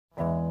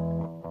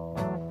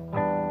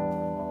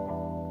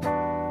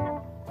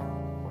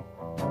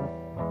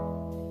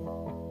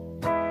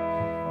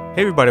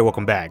Hey everybody,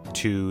 welcome back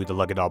to the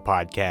Lucky Dog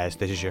Podcast.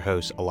 This is your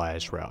host,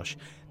 Elias Roush.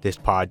 This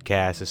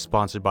podcast is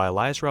sponsored by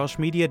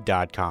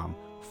EliasRoushMedia.com,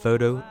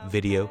 photo,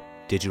 video,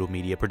 digital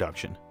media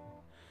production.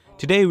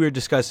 Today we're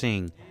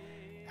discussing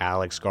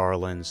Alex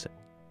Garland's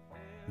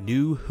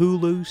new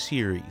Hulu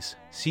series,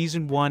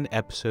 Season 1,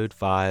 Episode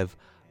 5,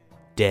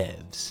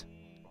 Devs.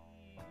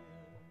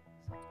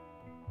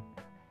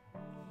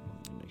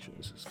 Make sure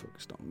this is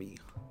focused on me.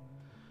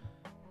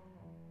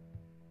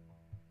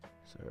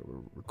 Sorry,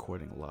 we're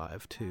recording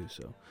live too,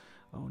 so...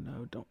 Oh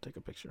no, don't take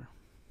a picture.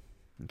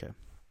 Okay.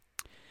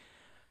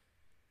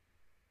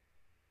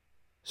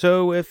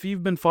 So if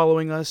you've been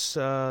following us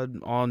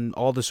on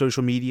all the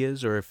social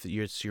medias, or if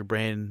it's your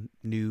brand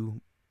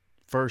new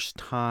first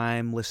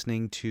time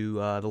listening to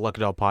the Lucky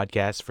Dog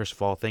Podcast, first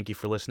of all, thank you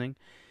for listening.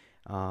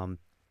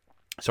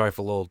 Sorry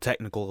for a little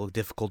technical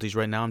difficulties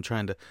right now. I'm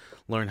trying to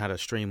learn how to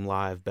stream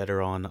live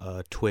better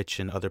on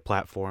Twitch and other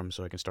platforms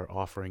so I can start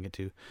offering it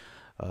to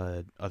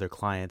other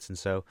clients. And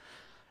so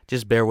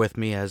just bear with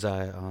me as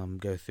I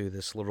go through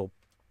this little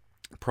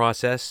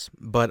process.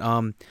 But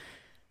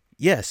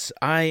yes,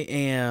 I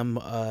am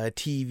a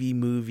TV,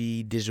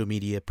 movie, digital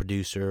media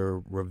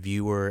producer,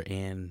 reviewer,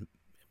 and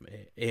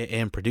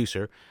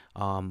producer.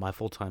 My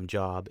full-time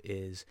job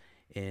is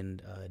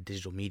in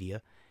digital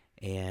media,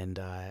 and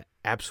I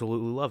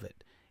absolutely love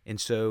it.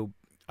 And so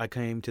I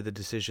came to the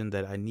decision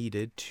that I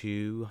needed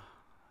to,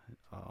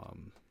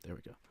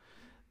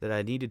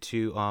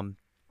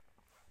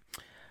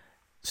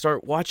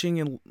 start watching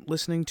and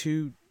listening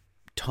to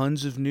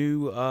tons of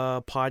new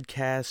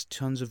podcasts,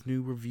 tons of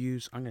new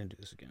reviews. I'm gonna do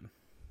this again.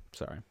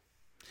 Sorry,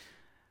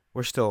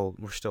 we're still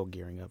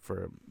gearing up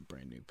for a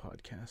brand new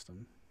podcast.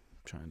 I'm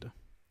trying to.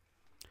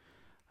 I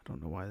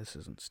don't know why this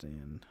isn't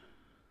staying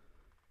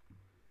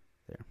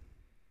there.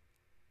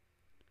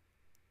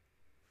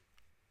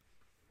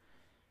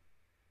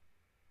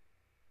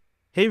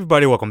 Hey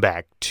everybody, welcome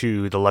back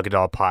to the Lucky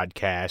Dog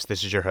Podcast.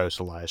 This is your host,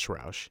 Elias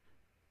Roush.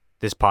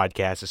 This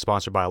podcast is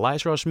sponsored by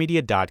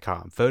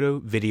EliasRoushMedia.com, photo,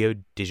 video,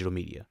 digital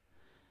media.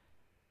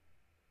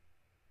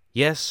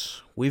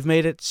 Yes, we've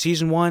made it.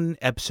 Season 1,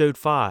 Episode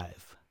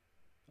 5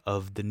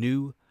 of the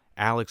new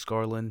Alex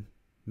Garland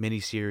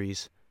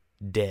miniseries,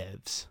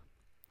 Devs.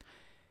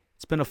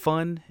 It's been a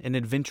fun and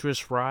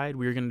adventurous ride.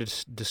 We're going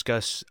to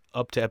discuss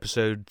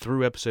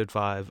through Episode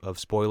 5 of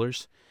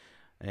spoilers,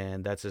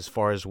 and that's as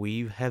far as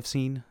we have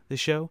seen the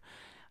show.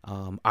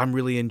 I'm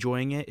really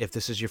enjoying it. If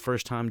this is your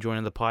first time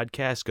joining the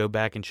podcast, go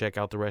back and check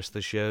out the rest of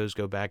the shows.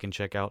 Go back and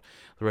check out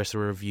the rest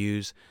of the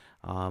reviews.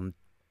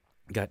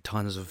 Got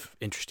tons of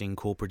interesting,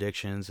 cool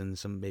predictions and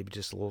some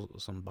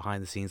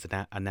behind the scenes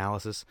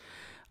analysis.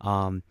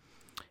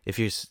 If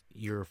you're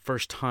your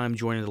first time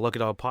joining the Lucky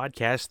Dog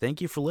Podcast,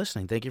 thank you for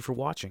listening. Thank you for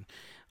watching.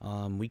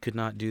 We could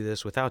not do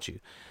this without you.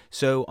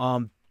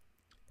 So,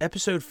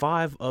 Episode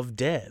 5 of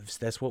Devs.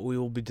 That's what we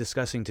will be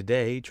discussing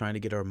today. Trying to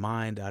get our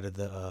mind out of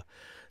the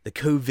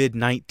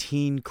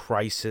COVID-19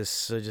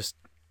 crisis, just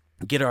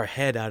get our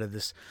head out of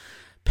this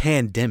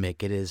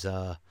pandemic. It is,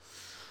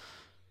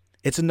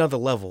 it's another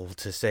level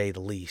to say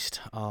the least.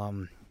 I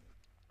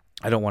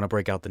don't want to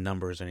break out the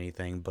numbers or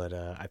anything, but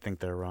I think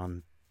they're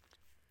around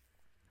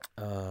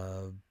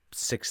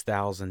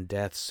 6,000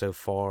 deaths so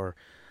far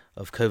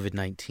of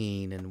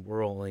COVID-19, and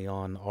we're only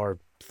on our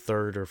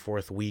third or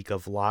fourth week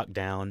of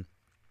lockdown,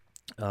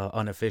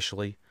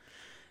 unofficially.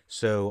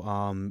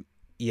 So,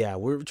 yeah,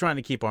 we're trying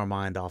to keep our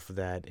mind off of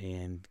that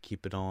and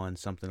keep it on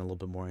something a little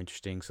bit more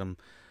interesting, some,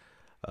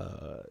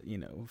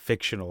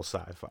 fictional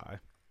sci-fi.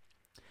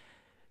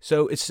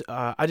 So it's,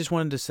 I just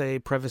wanted to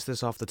preface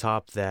this off the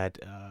top that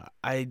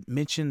I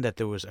mentioned that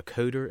there was a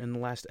coder in the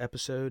last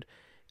episode.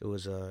 It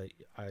was I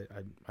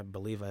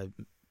believe I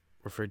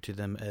referred to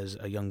them as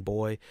a young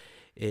boy.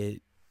 The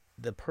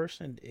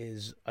person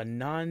is a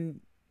non-binary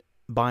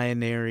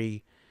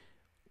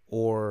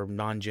or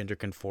non-gender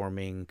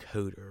conforming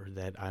coder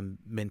that I'm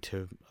meant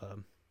to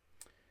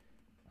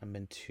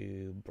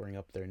bring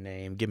up their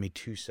name. Give me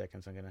 2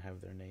 seconds. I'm gonna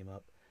have their name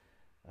up.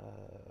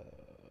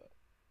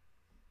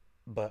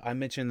 But I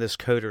mentioned this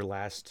coder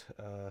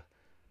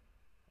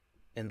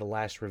in the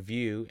last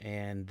review,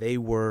 and they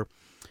were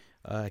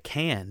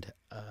canned,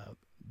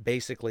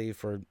 basically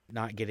for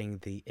not getting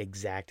the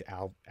exact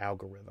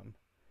algorithm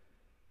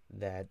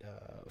that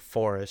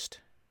Forrest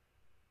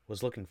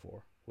was looking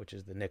for, which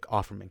is the Nick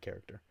Offerman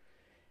character.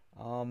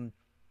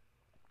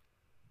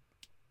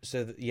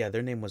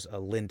 Their name was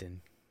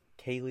Lyndon.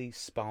 Kaylee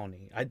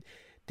Spalny. I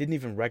didn't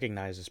even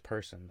recognize this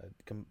person.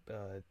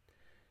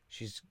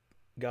 She's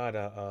got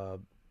a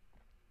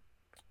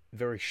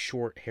very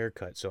short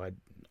haircut, so I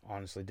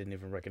honestly didn't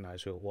even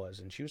recognize who it was.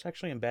 And she was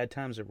actually in Bad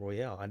Times at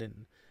Royale. I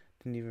didn't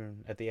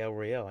even at the El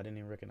Royale. I didn't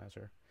even recognize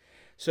her.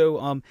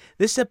 So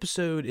this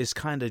episode is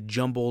kind of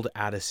jumbled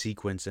out of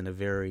sequence in a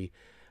very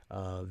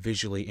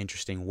visually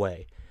interesting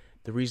way.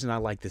 The reason I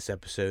like this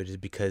episode is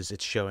because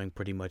it's showing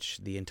pretty much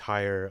the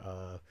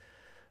entire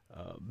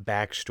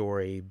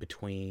backstory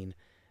between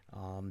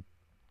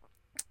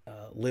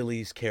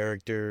Lily's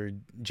character,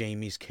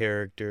 Jamie's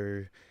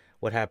character,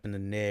 what happened to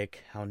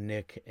Nick, how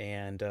Nick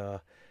and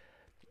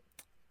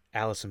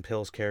Allison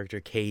Pill's character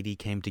Katie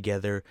came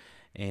together,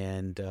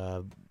 and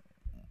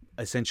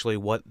essentially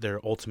what their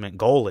ultimate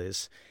goal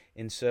is.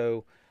 And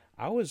so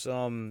I was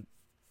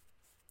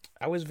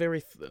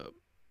very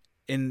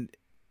in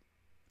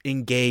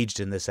engaged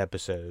in this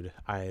episode.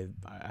 I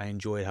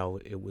enjoyed how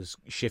it was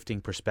shifting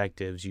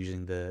perspectives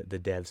using the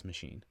devs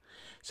machine.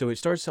 So it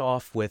starts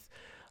off with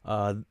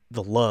the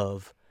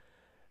love,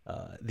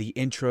 the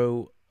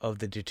intro of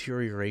the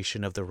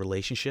deterioration of the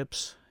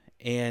relationships,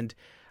 and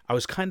I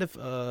was kind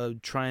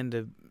of trying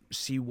to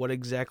see what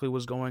exactly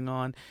was going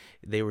on.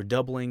 They were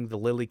doubling the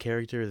Lily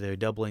character, they were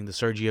doubling the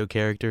Sergio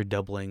character,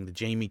 doubling the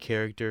Jamie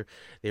character.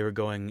 They were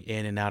going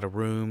in and out of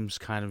rooms,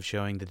 kind of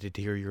showing the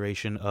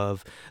deterioration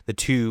of the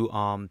two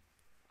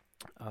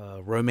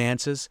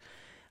romances.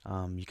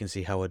 You can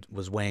see how it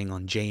was weighing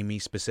on Jamie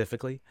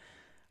specifically.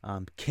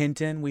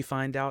 Kenton, we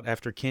find out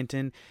after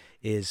Kenton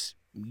is,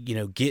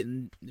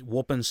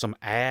 whooping some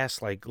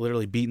ass, like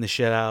literally beating the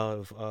shit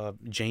out of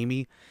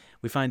Jamie.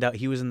 We find out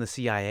he was in the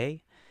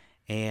CIA,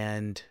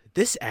 and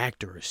this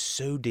actor is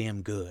so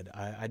damn good.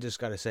 I just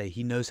gotta say,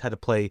 he knows how to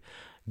play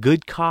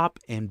good cop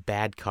and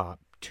bad cop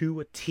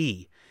to a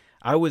T.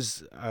 I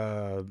was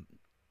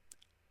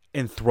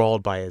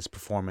enthralled by his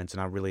performance,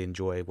 and I really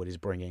enjoy what he's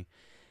bringing.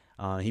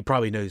 He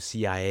probably knows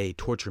CIA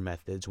torture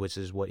methods, which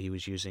is what he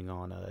was using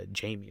on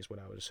Jamie, is what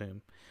I would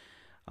assume.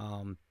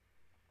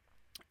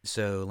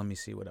 So let me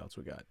see what else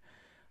we got.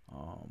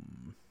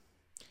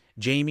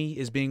 Jamie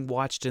is being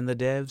watched in the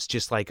devs,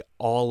 just like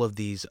all of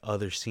these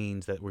other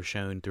scenes that were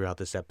shown throughout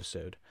this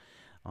episode.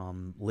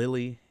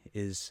 Lily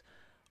is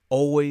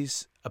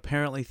always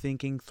apparently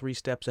thinking 3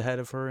 steps ahead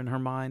of her in her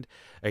mind.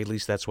 At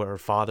least that's what her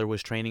father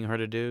was training her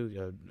to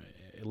do.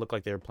 It looked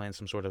like they were playing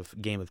some sort of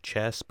game of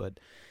chess, but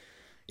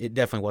it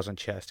definitely wasn't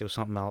chess. It was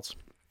something else.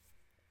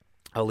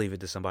 I'll leave it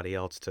to somebody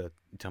else to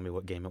tell me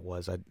what game it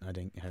was. I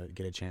didn't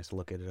get a chance to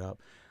look it up.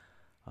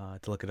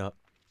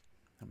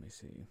 Let me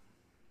see.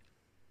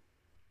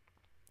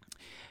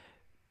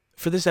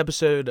 For this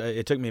episode,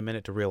 it took me a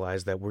minute to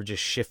realize that we're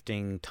just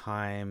shifting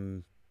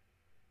time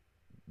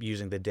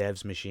using the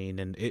devs machine,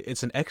 and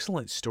it's an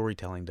excellent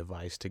storytelling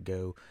device to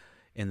go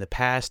in the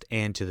past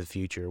and to the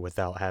future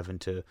without having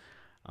to,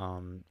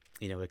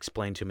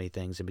 explain too many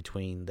things in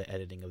between the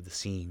editing of the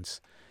scenes.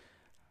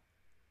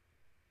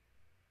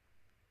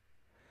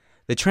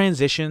 The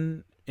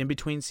transition in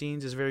between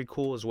scenes is very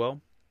cool as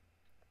well.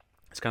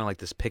 It's kind of like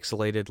this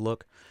pixelated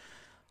look.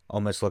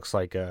 Almost looks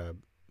like a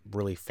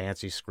really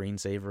fancy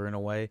screensaver in a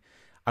way.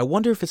 I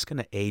wonder if it's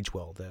going to age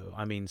well, though.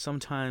 I mean,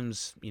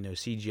 sometimes,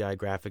 CGI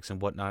graphics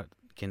and whatnot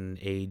can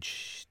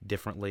age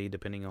differently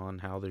depending on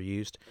how they're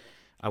used.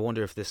 I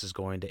wonder if this is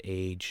going to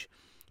age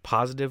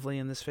positively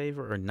in this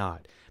favor or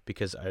not.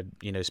 Because,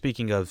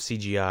 speaking of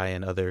CGI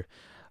and other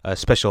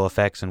special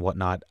effects and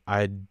whatnot,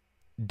 I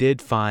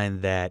did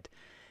find that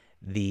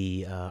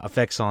the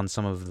effects on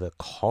some of the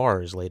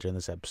cars later in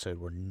this episode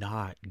were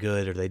not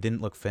good, or they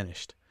didn't look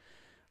finished.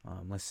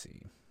 Let's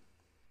see.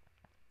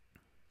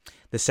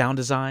 The sound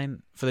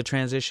design for the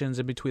transitions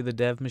in between the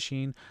dev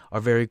machine are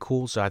very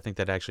cool, so I think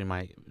that actually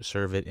might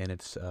serve it in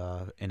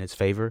its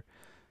favor.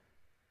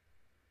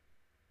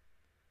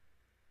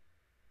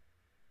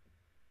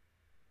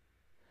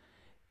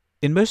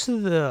 In most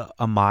of the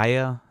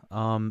Amaya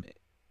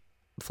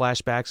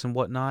flashbacks and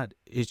whatnot,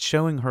 it's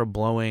showing her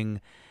blowing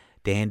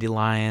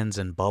dandelions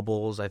and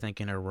bubbles, I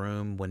think, in her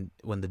room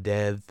when the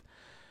dev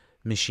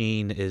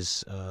machine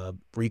is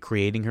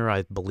recreating her.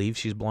 I believe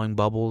she's blowing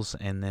bubbles,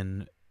 and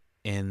then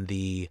in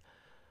the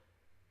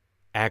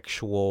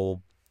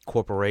actual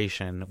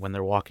corporation, when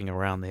they're walking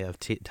around, they have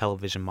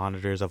television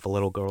monitors of a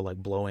little girl like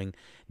blowing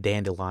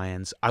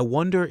dandelions. I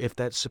wonder if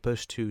that's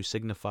supposed to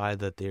signify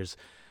that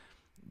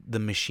the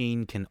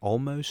machine can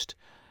almost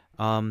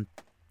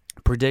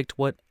predict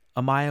what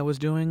Amaya was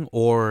doing,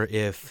 or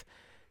if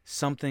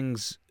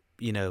something's,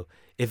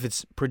 if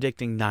it's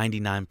predicting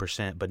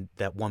 99%, but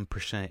that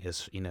 1%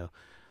 is,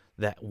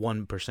 that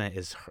 1%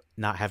 is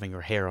not having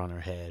her hair on her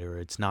head, or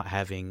it's not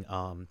having,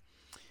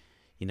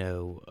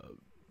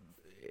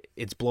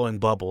 it's blowing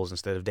bubbles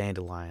instead of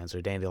dandelions,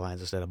 or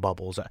dandelions instead of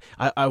bubbles.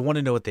 I want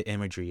to know what the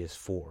imagery is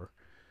for.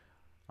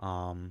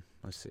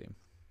 Let's see.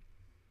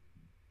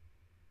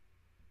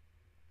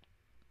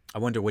 I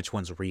wonder which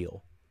one's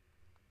real.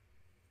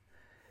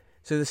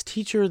 So this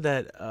teacher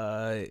that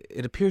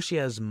it appears she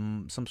has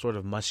some sort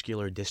of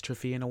muscular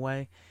dystrophy in a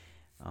way,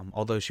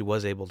 although she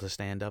was able to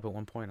stand up at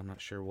one point. I'm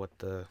not sure what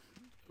the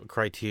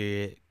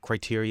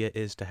criteria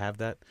is to have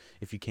that,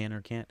 if you can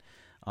or can't.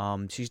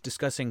 She's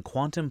discussing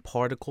quantum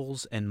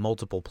particles and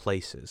multiple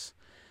places.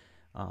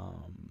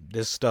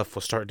 This stuff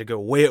was starting to go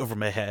way over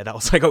my head. I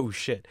was like, oh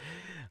shit.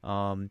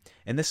 And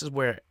this is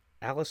where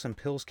Allison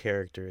Pill's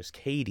character, as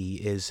Katie,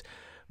 is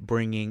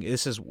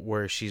this is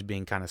where she's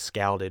being kind of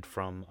scouted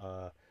from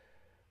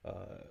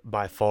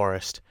by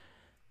Forrest.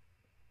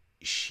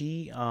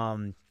 She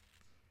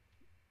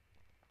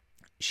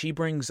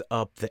brings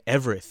up the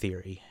Everett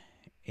theory,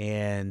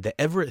 And the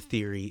Everett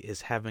theory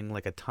is having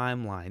like a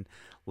timeline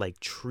like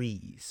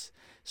trees.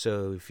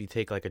 So if you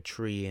take like a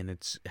tree and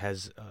it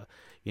has,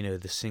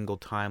 the single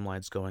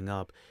timelines going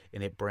up,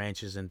 and it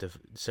branches into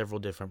several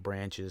different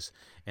branches,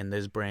 and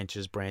those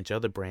branches branch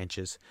other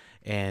branches,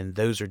 and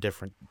those are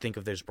different. Think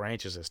of those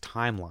branches as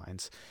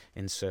timelines,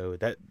 and so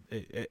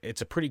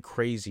it's a pretty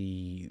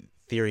crazy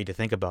theory to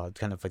think about.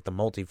 Kind of like the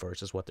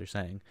multiverse is what they're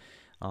saying.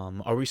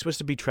 Are we supposed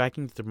to be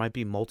tracking that there might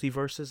be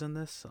multiverses in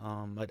this?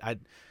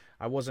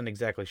 I wasn't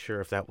exactly sure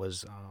if that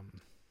was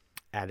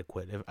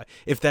adequate.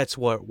 If that's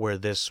where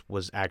this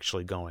was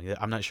actually going,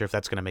 I'm not sure if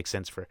that's going to make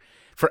sense for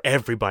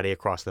everybody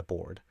across the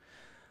board.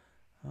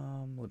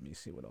 Let me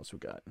see what else we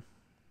got.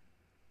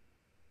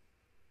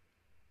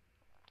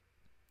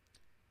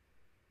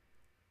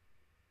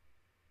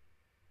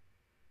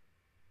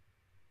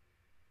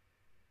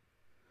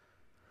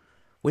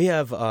 We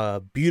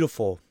have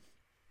beautiful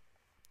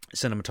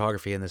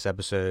cinematography in this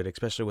episode,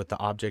 especially with the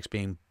objects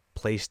being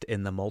placed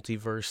in the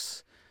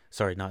multiverse.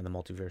 Sorry, not in the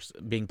multiverse.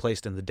 Being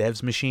placed in the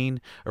devs machine,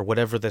 or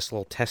whatever this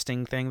little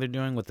testing thing they're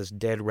doing with this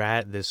dead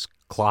rat, this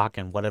clock,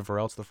 and whatever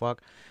else the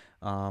fuck.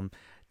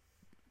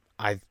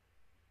 I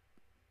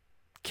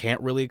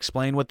can't really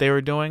explain what they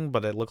were doing,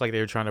 but it looked like they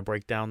were trying to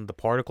break down the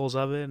particles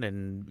of it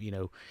and,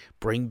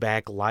 bring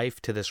back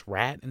life to this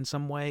rat in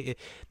some way.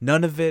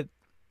 None of it,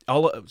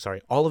 all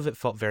of it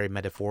felt very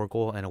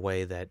metaphorical in a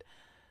way that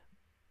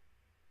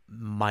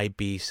might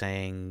be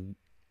saying,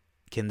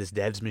 can this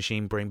devs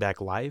machine bring back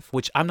life?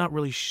 Which I'm not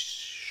really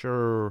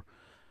sure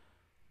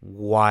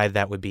why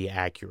that would be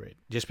accurate.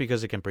 Just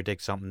because it can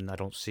predict something, I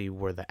don't see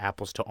where the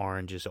apples to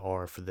oranges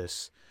are for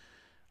this,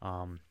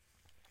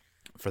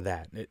 for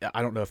that.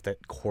 I don't know if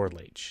that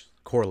correlates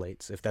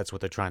if that's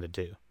what they're trying to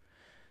do.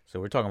 So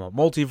we're talking about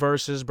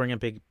multiverses,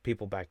 bringing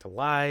people back to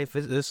life.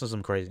 This is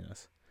some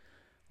craziness.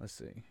 Let's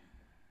see.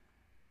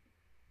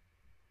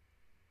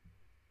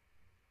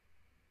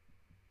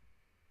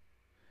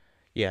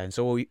 Yeah, and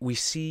so we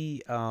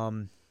see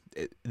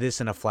this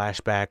in a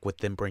flashback with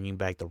them bringing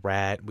back the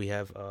rat. We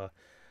have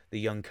the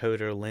young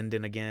coder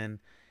Lyndon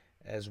again,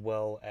 as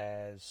well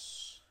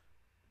as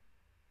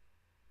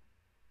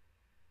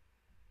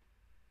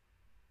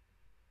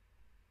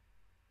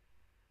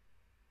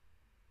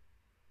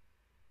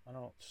I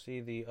don't see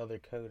the other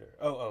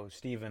coder.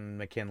 Stephen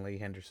McKinley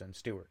Henderson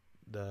Stewart,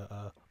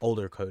 the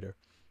older coder.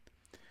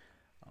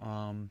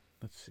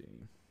 Let's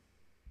see.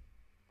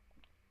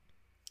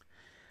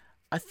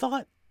 I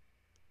thought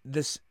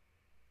this.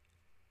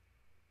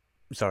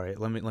 Sorry,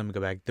 let me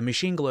go back. The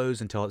machine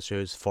glows until it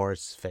shows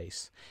Forrest's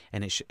face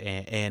and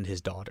and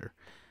his daughter.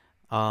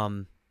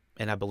 And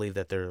I believe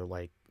that they're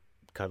like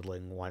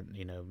cuddling,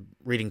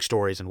 reading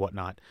stories and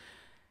whatnot.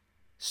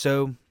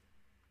 So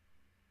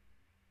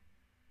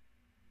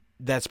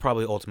that's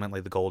probably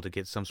ultimately the goal, to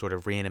get some sort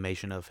of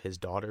reanimation of his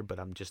daughter, but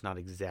I'm just not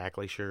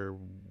exactly sure,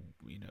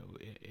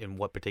 in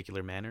what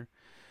particular manner.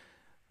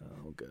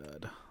 Oh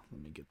God,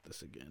 let me get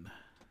this again.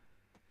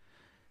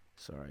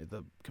 Sorry,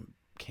 the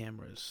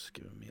camera's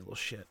giving me a little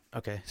shit.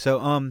 Okay, so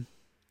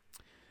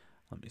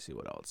let me see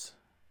what else.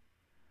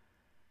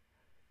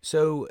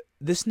 So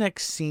this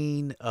next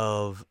scene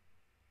of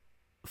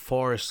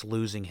Forrest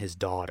losing his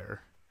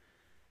daughter,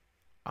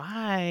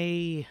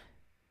 I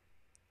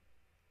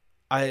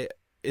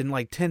in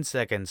like 10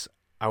 seconds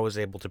I was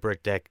able to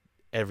predict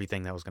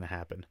everything that was going to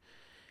happen.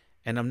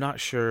 And I'm not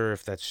sure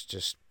if that's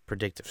just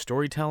predictive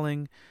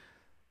storytelling,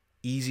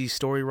 easy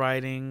story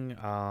writing.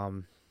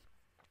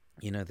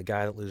 The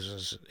guy that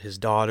loses his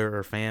daughter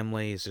or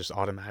family is just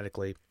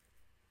automatically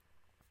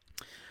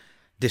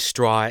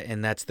distraught,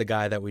 and that's the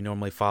guy that we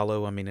normally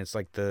follow. I mean, it's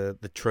like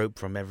the trope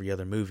from every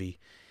other movie.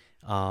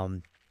 I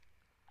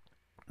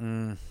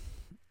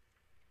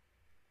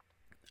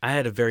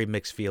had a very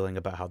mixed feeling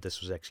about how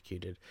this was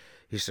executed.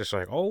 He's just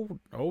like, oh,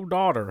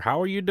 daughter,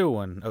 how are you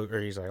doing? Or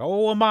he's like,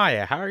 oh,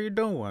 Amaya, how are you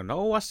doing?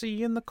 Oh, I see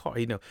you in the car.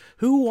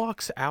 Who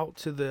walks out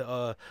to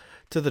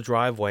the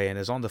driveway and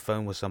is on the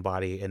phone with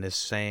somebody and is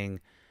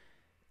saying,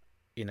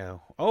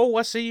 oh,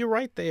 I see you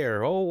right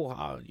there.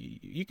 Oh,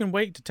 you can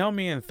wait to tell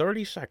me in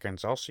 30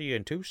 seconds. I'll see you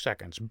in 2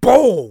 seconds.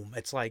 Boom!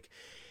 It's like,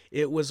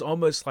 it was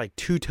almost like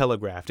too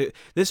telegraphed.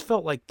 This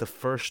felt like the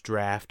first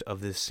draft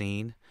of this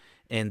scene,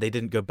 and they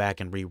didn't go back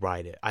and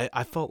rewrite it.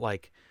 I felt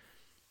like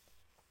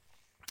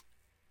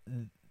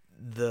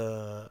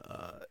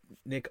the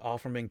Nick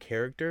Offerman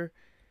character,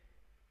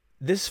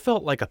 this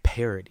felt like a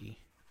parody.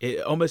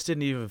 It almost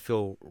didn't even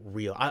feel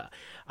real.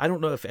 I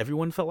don't know if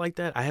everyone felt like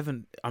that.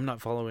 I'm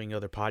not following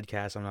other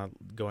podcasts. I'm not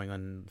going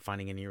on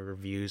finding any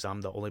reviews.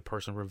 I'm the only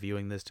person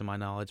reviewing this to my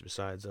knowledge,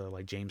 besides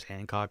like James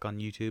Hancock on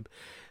YouTube.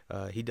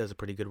 He does a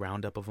pretty good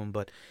roundup of them.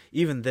 But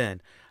even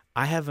then,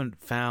 I haven't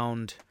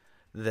found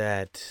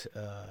that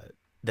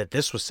that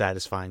this was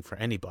satisfying for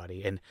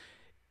anybody. And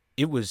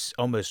it was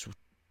almost,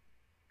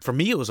 for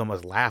me, it was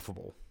almost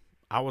laughable.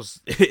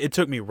 It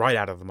took me right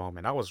out of the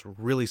moment. I was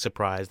really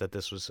surprised that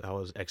this was how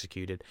it was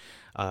executed.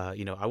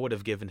 I would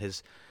have given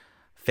his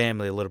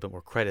family a little bit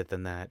more credit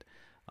than that.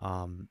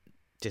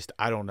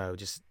 I don't know,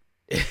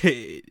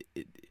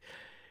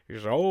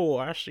 He's, oh,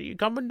 I see you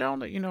coming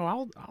down.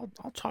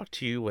 I'll talk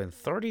to you in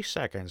 30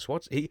 seconds.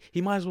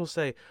 He might as well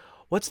say,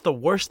 what's the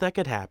worst that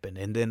could happen?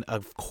 And then,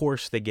 of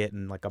course, they get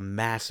in like a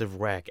massive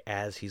wreck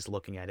as he's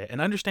looking at it.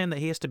 And understand that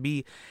he has to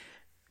be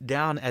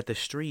down at the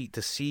street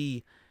to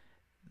see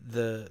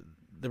the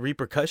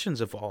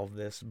repercussions of all of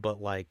this.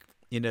 But like,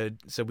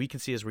 so we can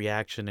see his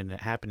reaction and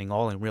it happening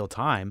all in real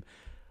time.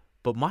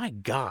 But my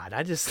God,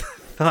 I just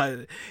thought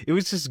it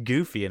was just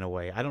goofy in a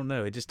way. I don't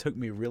know. It just took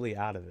me really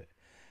out of it.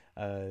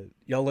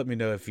 Y'all let me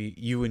know if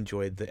you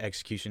enjoyed the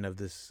execution of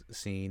this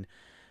scene.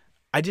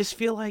 I just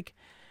feel like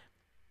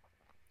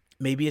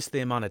maybe it's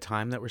the amount of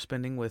time that we're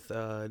spending with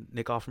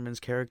Nick Offerman's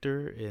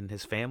character and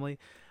his family,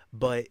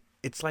 but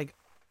it's like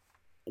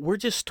we're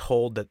just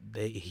told that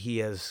he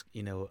has,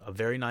 a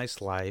very nice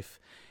life,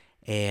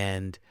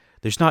 and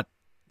there's not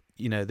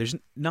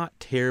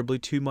terribly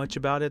too much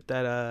about it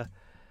that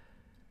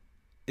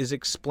is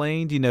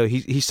explained.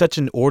 He's such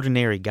an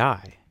ordinary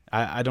guy.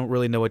 I don't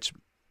really know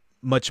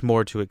much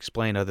more to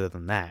explain other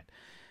than that.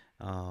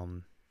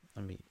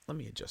 Let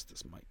me adjust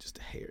this mic just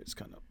a hair. It's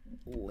kind of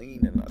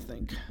leaning, I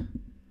think.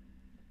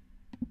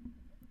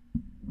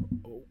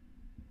 Oh,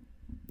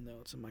 no,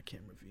 it's in my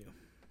camera view.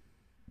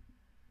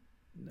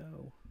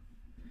 No.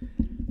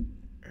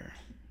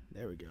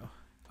 There we go.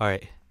 All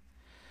right.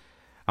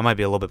 I might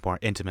be a little bit more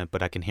intimate,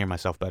 but I can hear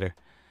myself better.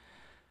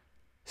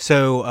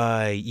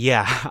 So,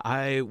 yeah,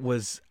 I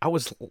was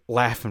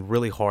laughing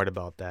really hard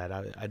about that.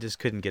 I just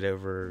couldn't get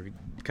over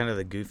kind of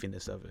the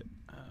goofiness of it.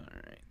 All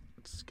right,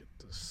 let's get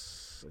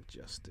this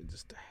adjusted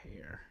just a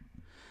hair.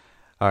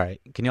 All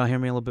right, can y'all hear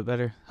me a little bit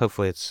better?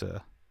 Hopefully it's,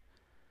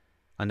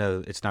 I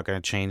know it's not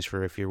going to change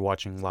for if you're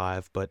watching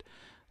live, but,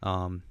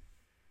 let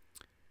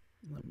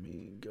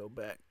me go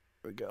back.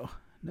 There we go.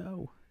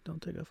 No,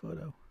 don't take a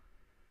photo.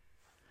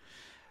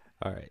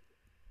 All right.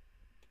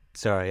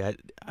 Sorry,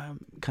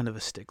 I'm kind of a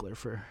stickler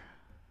for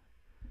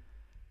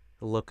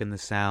the look and the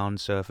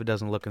sound, so if it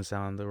doesn't look and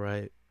sound the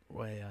right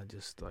way, I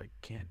just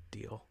can't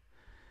deal.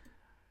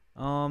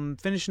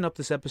 Finishing up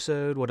this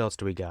episode, what else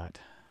do we got?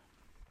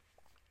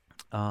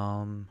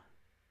 Yeah,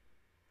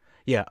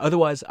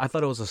 otherwise, I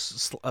thought it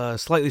was a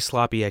slightly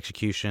sloppy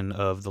execution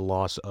of the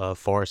loss of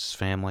Forrest's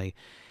family.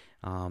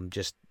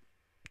 Just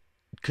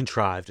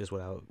contrived is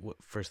what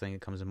first thing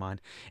that comes to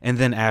mind. And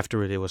then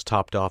after it was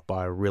topped off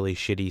by really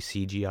shitty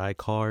CGI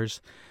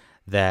cars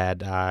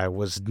that I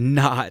was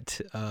not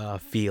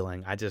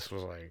feeling. I just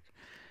was like,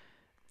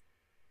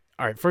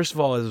 all right, first of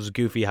all, it was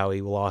goofy how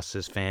he lost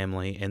his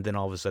family, and then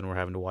all of a sudden we're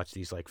having to watch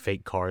these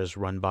fake cars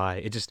run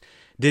by.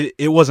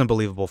 It wasn't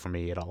believable for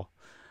me at all.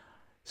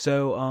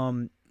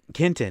 So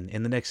Kenton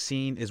in the next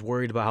scene is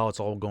worried about how it's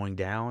all going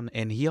down,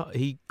 and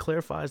he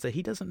clarifies that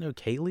he doesn't know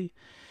Kaylee.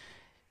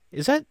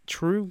 Is that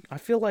true? I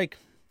feel like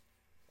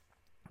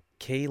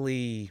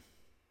KD,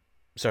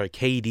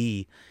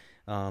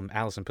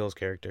 Allison Pill's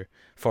character,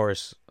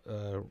 Forrest's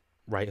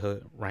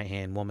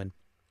right-hand woman.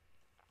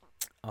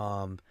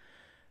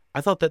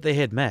 I thought that they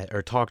had met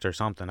or talked or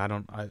something. I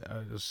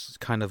was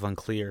kind of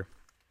unclear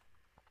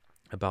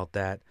about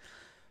that.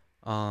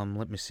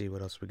 Let me see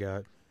what else we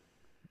got.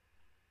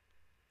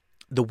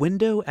 The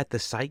window at the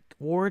psych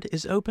ward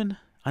is open.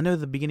 I know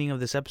the beginning of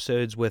this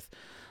episode's with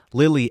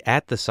Lily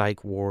at the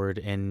psych ward,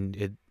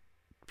 and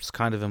it's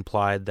kind of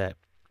implied that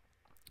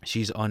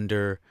she's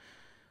under...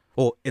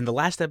 Well, in the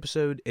last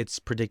episode, it's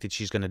predicted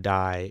she's going to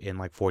die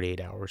in 48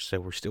 hours, so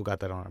we're still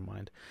got that on our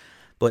mind.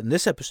 But in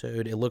this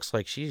episode, it looks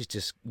like she's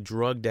just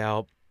drugged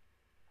out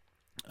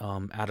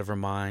of her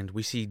mind.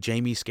 We see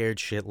Jamie scared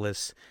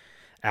shitless.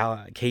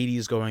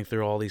 Katie's going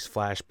through all these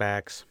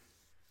flashbacks.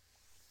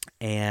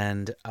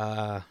 And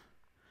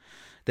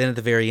then at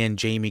the very end,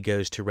 Jamie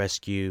goes to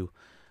rescue...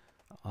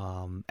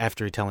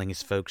 after telling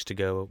his folks to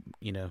go,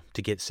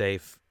 to get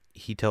safe,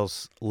 he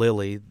tells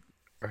Lily,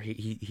 or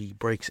he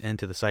breaks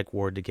into the psych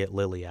ward to get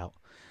Lily out.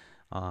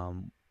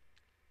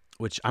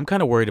 Which I'm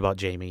kind of worried about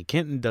Jamie.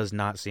 Kenton does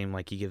not seem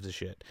like he gives a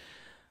shit.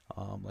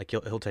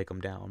 He'll take him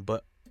down,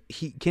 but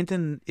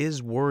Kenton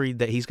is worried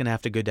that he's gonna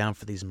have to go down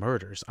for these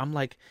murders. I'm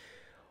like,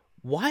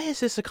 why is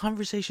this a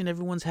conversation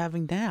everyone's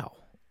having now?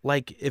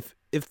 If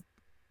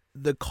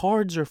the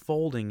cards are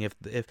folding,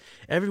 if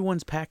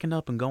everyone's packing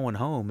up and going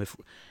home, if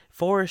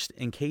Forrest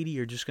and Katie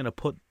are just gonna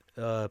put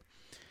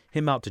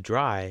him out to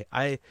dry,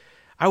 I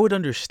would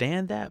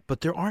understand that,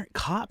 but there aren't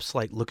cops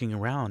looking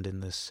around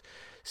in this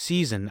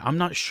season. I'm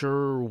not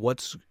sure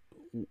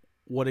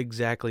what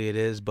exactly it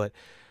is, but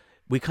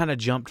we kind of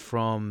jumped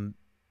from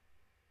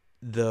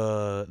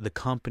the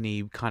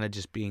company kind of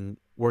just being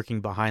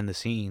working behind the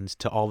scenes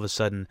to all of a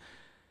sudden,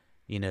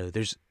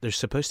 there's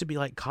supposed to be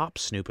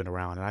cops snooping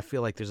around, and I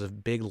feel like there's a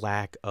big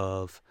lack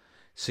of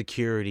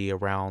security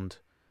around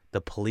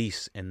the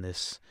police in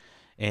this,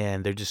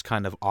 and they're just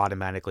kind of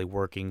automatically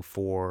working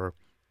for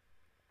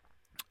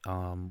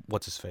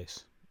what's his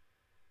face,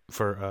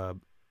 for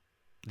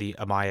the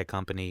Amaya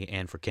company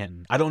and for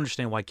Kenton. I don't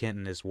understand why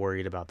Kenton is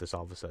worried about this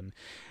all of a sudden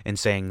and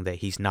saying that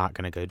he's not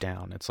going to go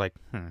down. It's like,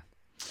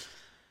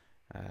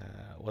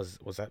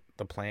 Was that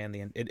the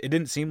plan? It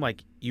didn't seem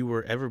like you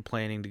were ever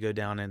planning to go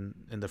down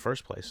in the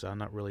first place, so I'm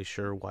not really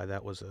sure why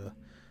that was a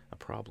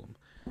problem.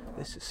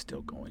 This is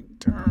still going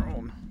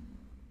down.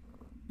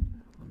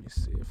 Let me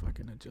see if I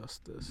can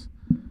adjust this.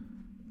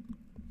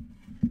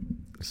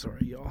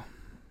 Sorry, y'all.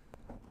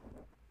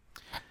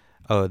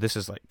 Oh, this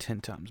is like 10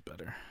 times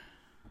better.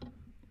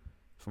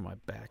 For my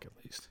back, at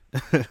least.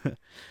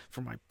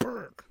 For my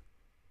back.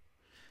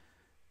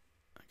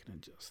 I can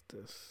adjust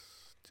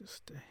this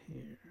just a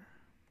hair.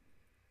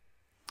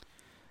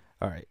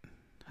 Alright.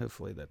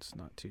 Hopefully that's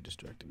not too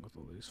distracting with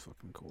all these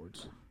fucking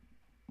cords.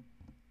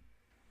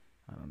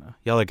 I don't know.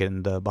 Y'all are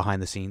getting the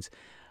behind the scenes.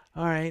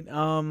 Alright,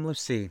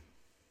 let's see.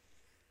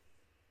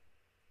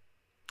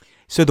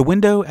 So the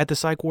window at the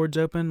psych ward's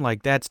open,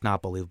 like, that's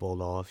not believable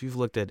at all. If you've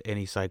looked at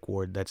any psych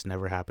ward, that's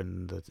never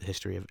happened in the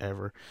history of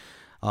ever.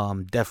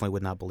 Definitely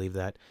would not believe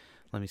that.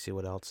 Let me see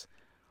what else.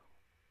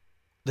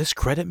 This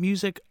credit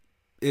music,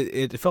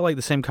 it felt like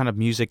the same kind of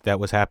music that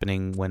was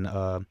happening when,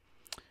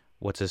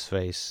 what's his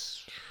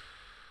face?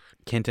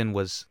 Kenton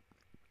was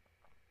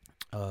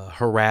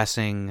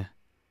harassing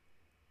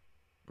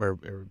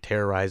or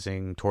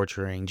terrorizing,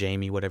 torturing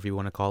Jamie, whatever you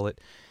want to call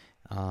it.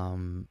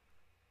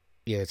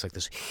 Yeah, it's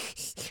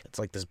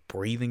like this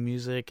breathing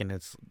music, and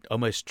it's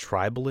almost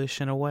tribalish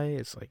in a way.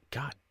 It's like,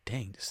 god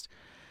dang,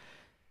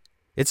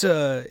 it's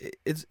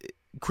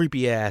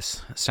creepy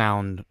ass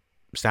sound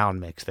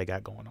mix they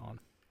got going on.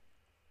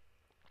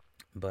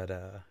 But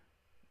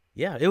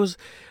yeah, it was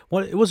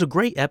a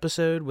great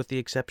episode, with the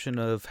exception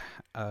of,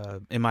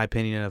 in my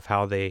opinion, of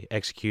how they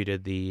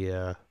executed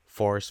the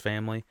Forrest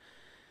family.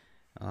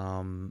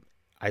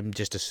 I'm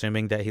just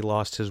assuming that he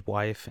lost his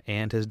wife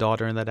and his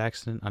daughter in that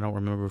accident. I don't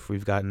remember if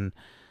we've gotten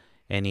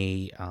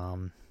any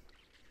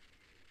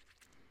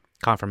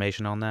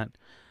confirmation on that.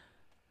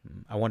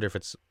 I wonder if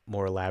it's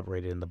more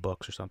elaborated in the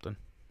books or something.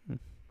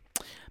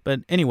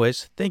 But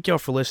anyways, thank y'all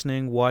for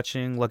listening,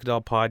 watching Lucky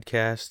Dog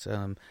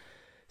Podcast.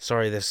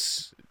 Sorry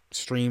this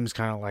stream's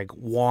kind of like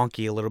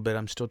wonky a little bit.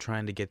 I'm still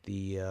trying to get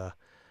the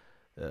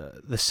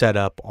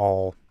setup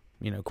all,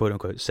 quote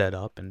unquote set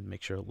up, and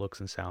make sure it looks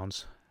and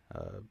sounds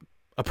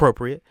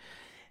appropriate.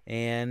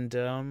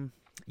 And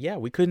yeah,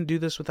 we couldn't do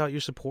this without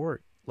your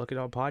support. Lucky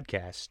Dog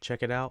Podcast,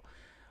 check it out.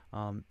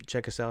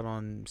 Check us out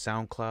on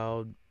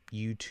SoundCloud,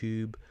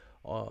 YouTube,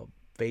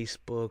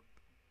 Facebook,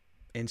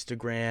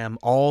 Instagram,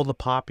 all the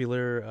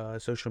popular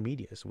social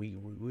medias. We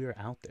are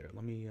out there.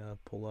 Let me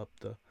pull up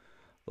the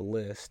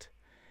list.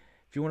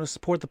 If you want to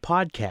support the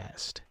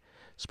podcast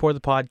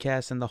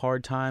in the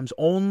hard times,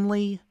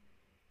 only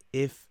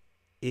if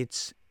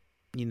it's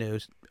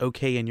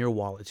okay in your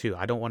wallet too.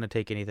 I don't want to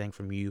take anything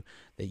from you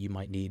that you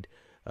might need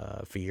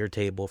for your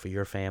table, for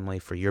your family,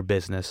 for your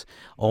business.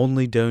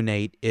 Only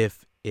donate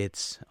if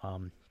it's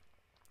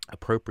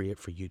appropriate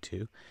for you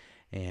to.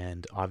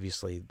 And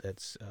obviously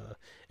that's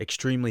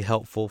extremely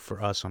helpful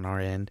for us on our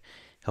end.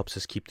 Helps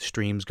us keep the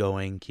streams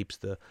going, keeps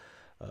the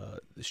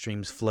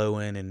streams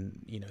flowing,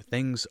 and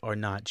things are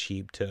not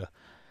cheap to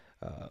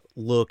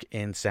look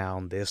and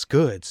sound this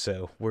good.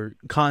 So we're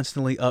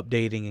constantly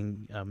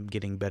updating and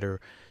getting better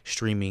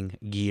streaming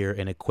gear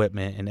and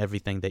equipment, and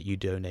everything that you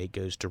donate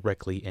goes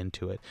directly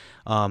into it.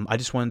 I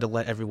just wanted to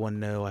let everyone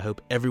know, I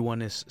hope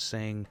everyone is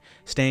staying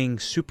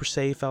super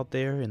safe out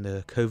there in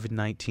the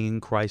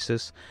COVID-19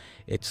 crisis.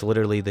 It's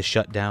literally the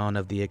shutdown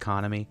of the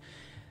economy,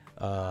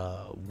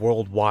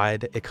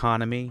 worldwide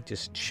economy.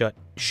 Just shut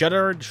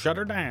her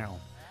down.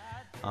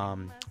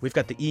 We've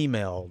got the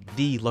email,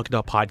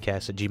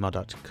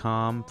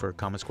 theluckydogpodcast@gmail.com for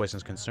comments,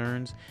 questions,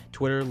 concerns.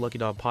 Twitter, Lucky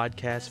Dog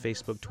Podcast.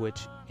 Facebook,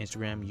 Twitch,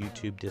 Instagram,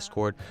 YouTube,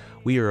 Discord.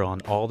 We are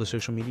on all the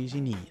social medias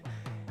you need.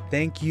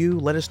 Thank you.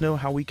 Let us know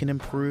how we can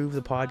improve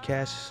the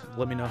podcast.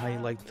 Let me know how you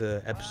liked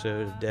the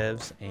episode of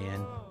Devs,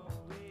 and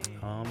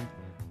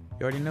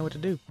you already know what to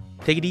do.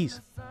 Take it easy.